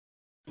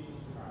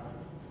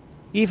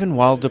Even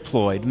while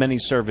deployed, many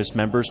service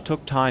members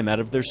took time out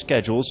of their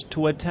schedules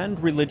to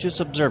attend religious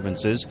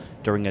observances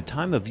during a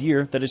time of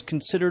year that is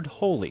considered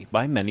holy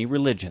by many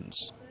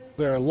religions.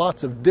 There are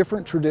lots of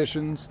different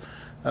traditions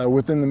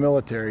within the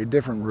military,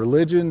 different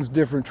religions,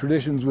 different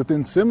traditions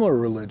within similar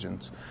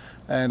religions.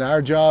 And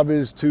our job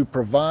is to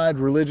provide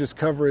religious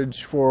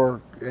coverage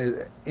for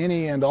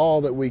any and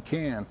all that we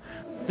can.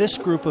 This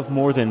group of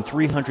more than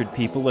 300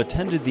 people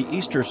attended the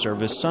Easter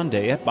service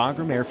Sunday at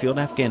Bagram Airfield,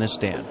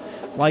 Afghanistan.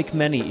 Like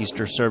many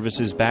Easter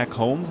services back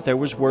home, there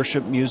was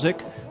worship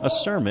music, a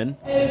sermon,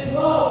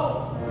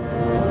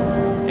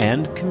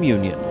 and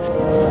communion.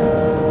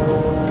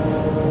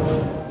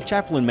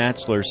 Chaplain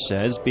Matsler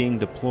says being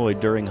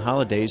deployed during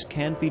holidays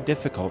can be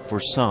difficult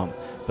for some,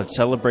 but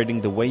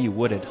celebrating the way you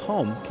would at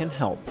home can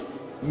help.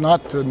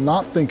 Not to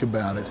not think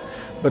about it,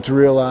 but to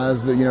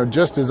realize that,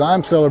 just as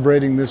I'm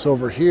celebrating this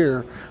over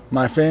here,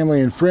 my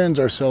family and friends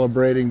are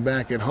celebrating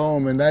back at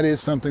home, and that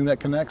is something that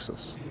connects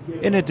us.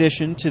 In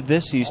addition to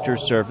this Easter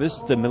service,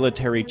 the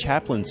military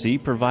chaplaincy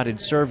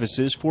provided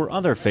services for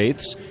other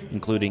faiths,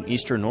 including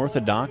Eastern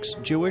Orthodox,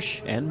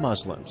 Jewish, and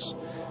Muslims.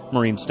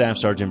 Marine Staff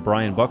Sgt.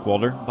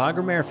 Buckwalter,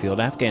 Bagram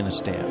Airfield,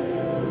 Afghanistan.